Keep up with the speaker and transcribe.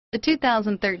The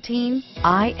 2013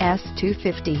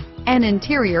 IS250. An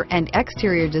interior and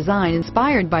exterior design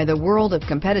inspired by the world of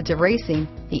competitive racing,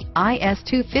 the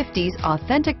IS250's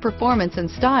authentic performance and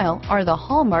style are the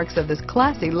hallmarks of this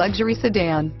classy luxury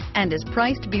sedan and is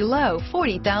priced below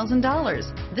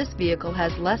 $40,000. This vehicle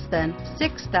has less than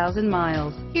 6,000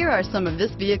 miles. Here are some of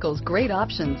this vehicle's great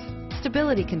options: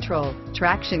 stability control,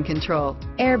 traction control,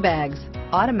 airbags,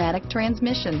 automatic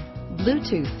transmission,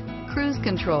 Bluetooth, cruise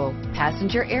control,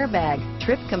 passenger airbag,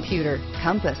 trip computer,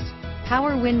 compass,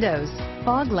 power windows,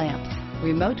 fog lamps,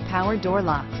 remote power door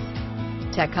locks,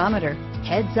 tachometer,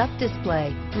 heads-up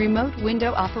display, remote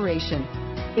window operation.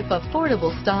 If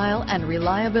affordable style and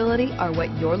reliability are what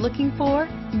you're looking for,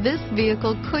 this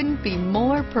vehicle couldn't be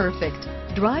more perfect.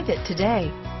 Drive it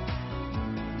today.